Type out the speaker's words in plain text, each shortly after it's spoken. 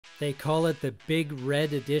They call it the Big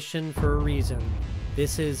Red Edition for a reason.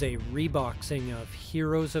 This is a reboxing of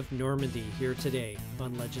Heroes of Normandy here today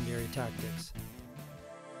on Legendary Tactics.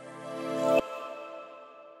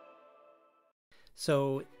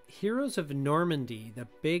 So, Heroes of Normandy, the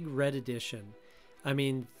Big Red Edition. I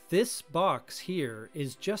mean, this box here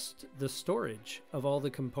is just the storage of all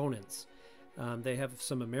the components. They have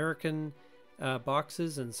some American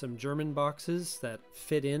boxes and some German boxes that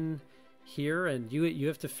fit in here, and you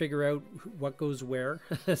have to figure out what goes where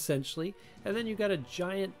essentially, and then you got a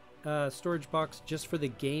giant storage box just for the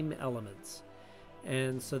game elements.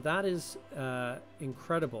 And so that is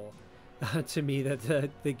incredible to me,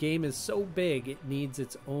 that the game is so big it needs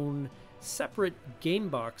its own separate game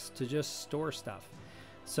box to just store stuff.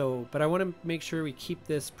 So, but I want to make sure we keep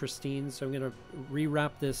this pristine, so I'm going to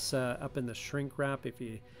rewrap this up in the shrink wrap. If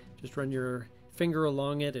you just run your finger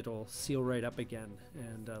along it, it'll seal right up again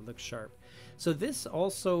and look sharp. So this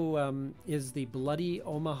also is the Bloody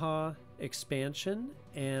Omaha expansion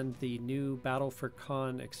and the new Battle for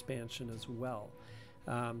Khan expansion as well.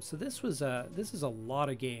 So this is a lot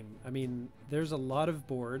of game. I mean, there's a lot of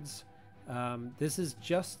boards. This is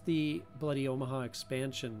just the Bloody Omaha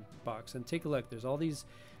expansion box, and take a look. There's all these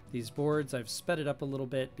boards. I've sped it up a little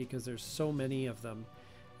bit because there's so many of them.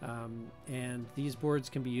 And these boards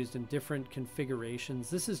can be used in different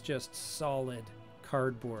configurations. This is just solid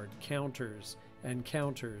cardboard, counters and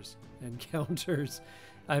counters and counters.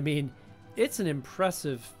 I mean, it's an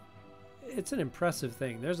impressive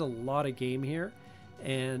thing. There's a lot of game here,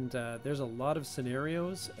 and there's a lot of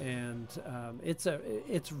scenarios, and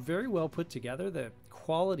it's very well put together. The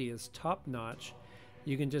quality is top notch.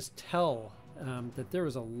 You can just tell that there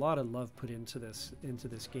was a lot of love put into this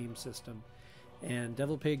game system. And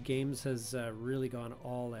Devil Pig Games has really gone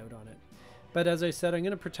all out on it. But as I said, I'm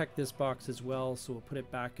going to protect this box as well, so we'll put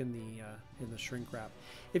it back in the shrink wrap.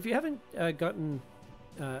 If you haven't gotten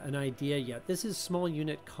an idea yet, this is small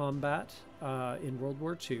unit combat in World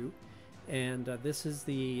War II, and this is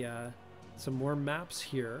some more maps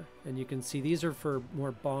here, and you can see these are for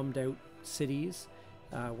more bombed out cities,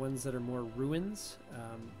 ones that are more ruins,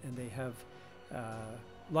 and they have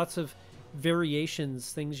lots of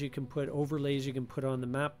variations, things you can put, overlays you can put on the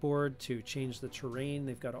map board to change the terrain.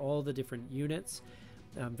 They've got all the different units.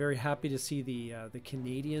 I'm very happy to see the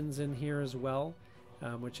Canadians in here as well,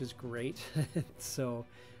 which is great. So,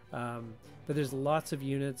 but there's lots of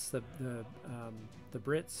units, the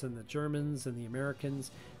Brits and the Germans and the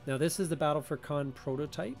Americans. Now this is the Battle for Khan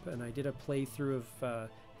prototype, and I did a playthrough of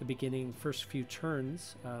the beginning, first few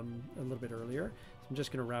turns a little bit earlier. So I'm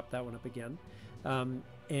just going to wrap that one up again.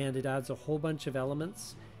 And it adds a whole bunch of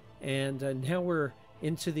elements, and now we're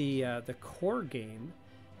into the core game,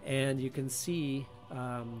 and you can see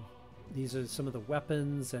these are some of the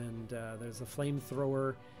weapons, and there's a flamethrower.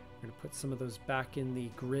 We're going to put some of those back in the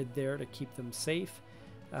grid there to keep them safe.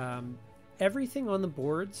 Everything on the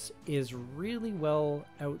boards is really well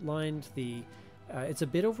outlined. It's a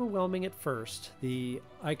bit overwhelming at first. The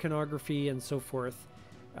iconography and so forth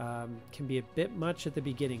can be a bit much at the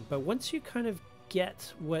beginning, but once you kind of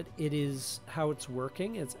get what it is, how it's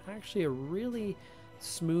working, it's actually a really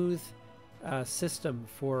smooth system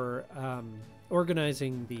for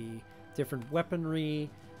organizing the different weaponry,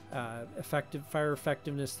 fire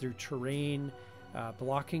effectiveness through terrain,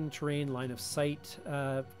 blocking terrain, line of sight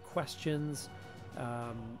questions,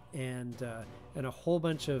 and a whole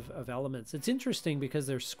bunch of elements. It's interesting because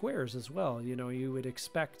they're squares as well. You know, you would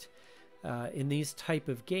expect in these type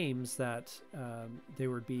of games that there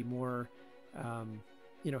would be more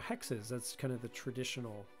hexes. That's kind of the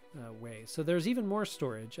traditional way. So there's even more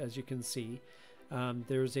storage, as you can see.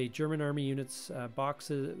 There's a German Army units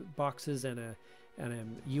boxes and a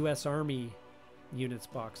U.S. Army units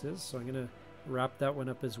boxes. So I'm going to wrap that one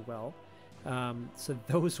up as well. So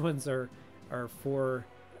those ones are for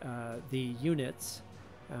the units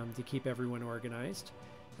to keep everyone organized.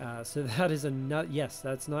 So that is yes,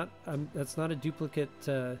 that's not a duplicate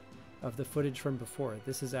of the footage from before.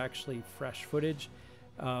 This is actually fresh footage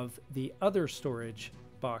of the other storage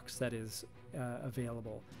box that is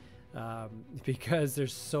available, because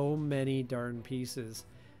there's so many darn pieces.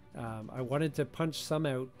 I wanted to punch some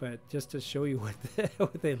out, but just to show you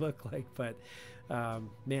what they look like. But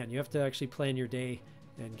man, you have to actually plan your day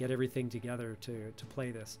and get everything together to play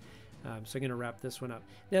this. So I'm going to wrap this one up.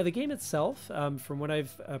 Now the game itself, from what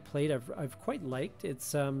I've played, I've quite liked.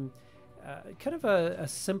 It's kind of a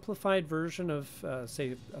simplified version of,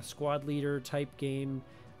 say, a squad leader type game,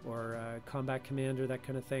 or combat commander, that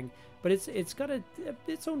kind of thing. But it's got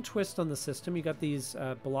its own twist on the system. You got these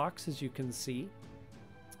blocks, as you can see,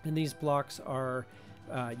 and these blocks are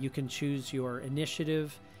you can choose your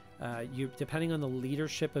initiative, You, depending on the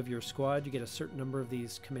leadership of your squad, you get a certain number of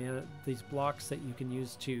these blocks that you can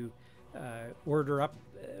use to order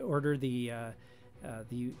the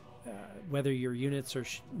whether your units are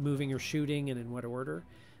moving or shooting and in what order.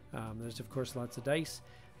 There's of course lots of dice,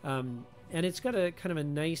 and it's got a kind of a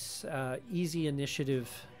nice, easy initiative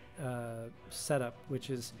setup, which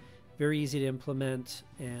is very easy to implement.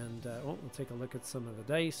 And we'll take a look at some of the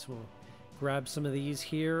dice. We'll grab some of these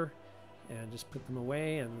here and just put them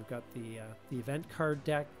away. And we've got the event card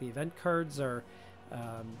deck. The event cards are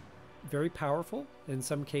very powerful in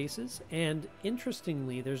some cases, and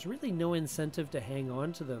interestingly, there's really no incentive to hang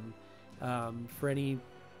on to them for any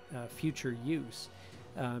future use.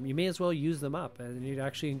 You may as well use them up, and it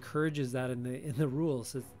actually encourages that in the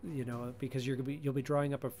rules, you know, because you'll be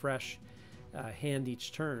drawing up a fresh hand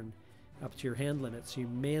each turn up to your hand limit, so you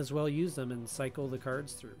may as well use them and cycle the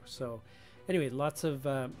cards through. So anyway, lots of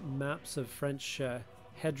maps of French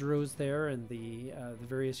hedgerows there, and the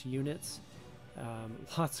various units.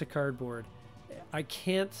 Lots of cardboard. I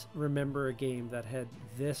can't remember a game that had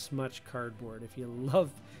this much cardboard. If you love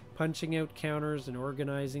punching out counters and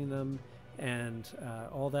organizing them and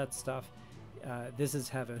all that stuff, this is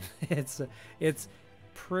heaven. It's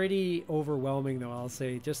pretty overwhelming, though, I'll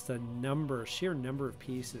say, just the sheer number of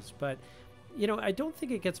pieces. But you know, I don't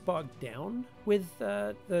think it gets bogged down with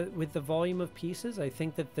the volume of pieces. I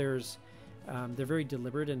think that they're very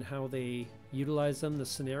deliberate in how they utilize them. The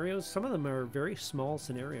scenarios, some of them are very small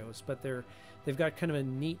scenarios, but they've got kind of a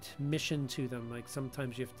neat mission to them. Like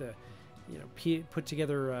sometimes you have to, you know, put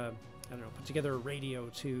together a radio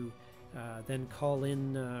to then call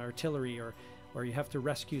in artillery, or you have to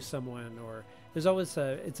rescue someone, or there's always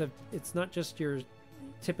it's not just your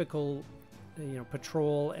typical, you know,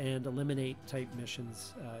 patrol and eliminate type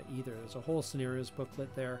missions either. There's a whole scenarios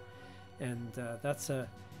booklet there, and that's a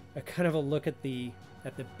kind of a look at the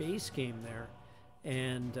base game there,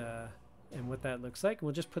 and what that looks like. And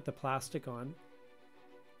we'll just put the plastic on.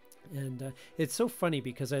 And it's so funny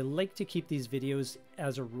because I like to keep these videos,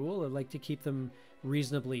 as a rule, I like to keep them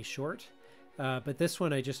reasonably short, but this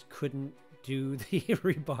one I just couldn't do the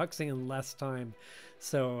reboxing in less time,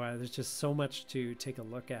 so there's just so much to take a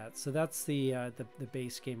look at. So that's the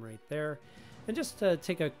base game right there. And just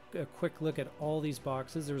take a quick look at all these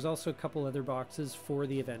boxes. There was also a couple other boxes for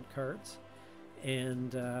the event cards,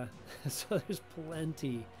 and so there's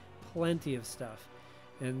plenty of stuff.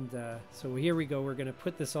 And so here we go. We're going to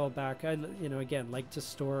put this all back. I, you know, again, like to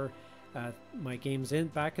store my games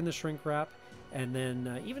back in the shrink wrap, and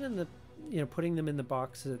then even in the, you know, putting them in the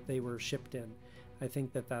box that they were shipped in. I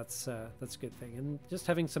think that's a good thing. And just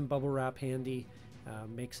having some bubble wrap handy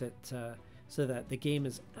makes it so that the game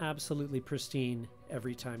is absolutely pristine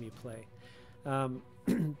every time you play.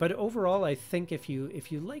 But overall, I think if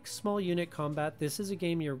you like small unit combat, this is a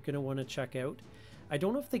game you're going to want to check out. I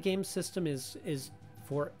don't know if the game system is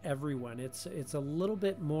for everyone. It's a little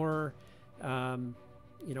bit more,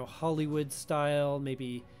 you know, Hollywood style.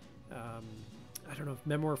 Maybe I don't know if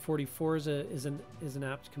Memoir 44 is an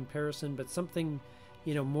apt comparison, but something,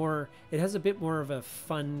 you know, more. It has a bit more of a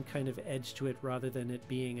fun kind of edge to it rather than it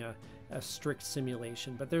being a strict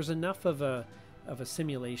simulation. But there's enough of a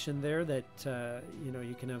simulation there that you know,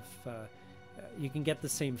 you can get the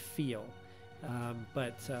same feel.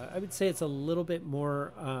 But I would say it's a little bit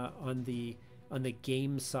more on the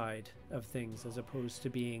game side of things as opposed to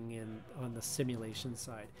being on the simulation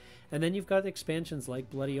side. And then you've got expansions like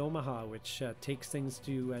Bloody Omaha, which takes things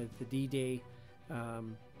to the D-Day,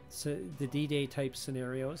 the D-Day type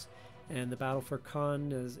scenarios, and the Battle for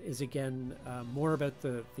Caen is again more about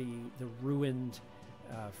the ruined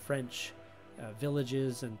French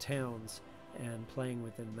villages and towns, and playing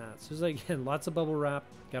within that. So there's, again, lots of bubble wrap.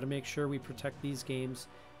 Got to make sure we protect these games,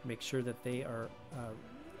 make sure that they are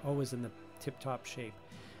always in the tip-top shape.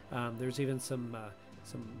 There's even some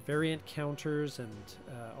variant counters and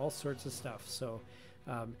all sorts of stuff. So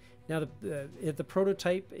now the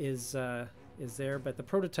prototype is there, but the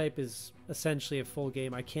prototype is essentially a full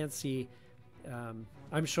game. I can't see.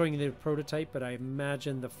 I'm showing you the prototype, but I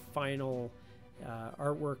imagine the final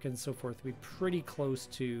artwork and so forth will be pretty close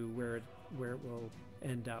to where it will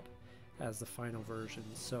end up as the final version.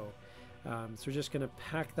 So we're just going to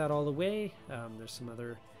pack that all away. There's some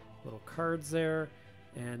other little cards there,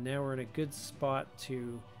 and now we're in a good spot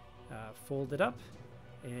to fold it up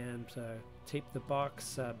and tape the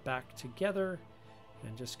box back together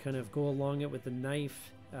and just kind of go along it with the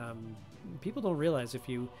knife. People don't realize if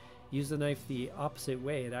you use the knife the opposite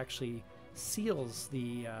way, it actually seals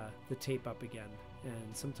the tape up again,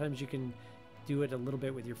 and sometimes you can do it a little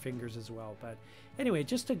bit with your fingers as well. But anyway,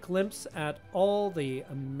 just a glimpse at all the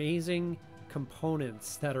amazing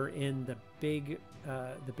components that are in the big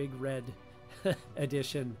red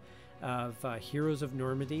edition of Heroes of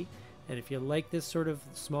Normandy. And if you like this sort of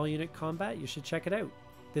small unit combat, you should check it out.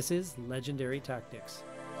 This is Legendary Tactics.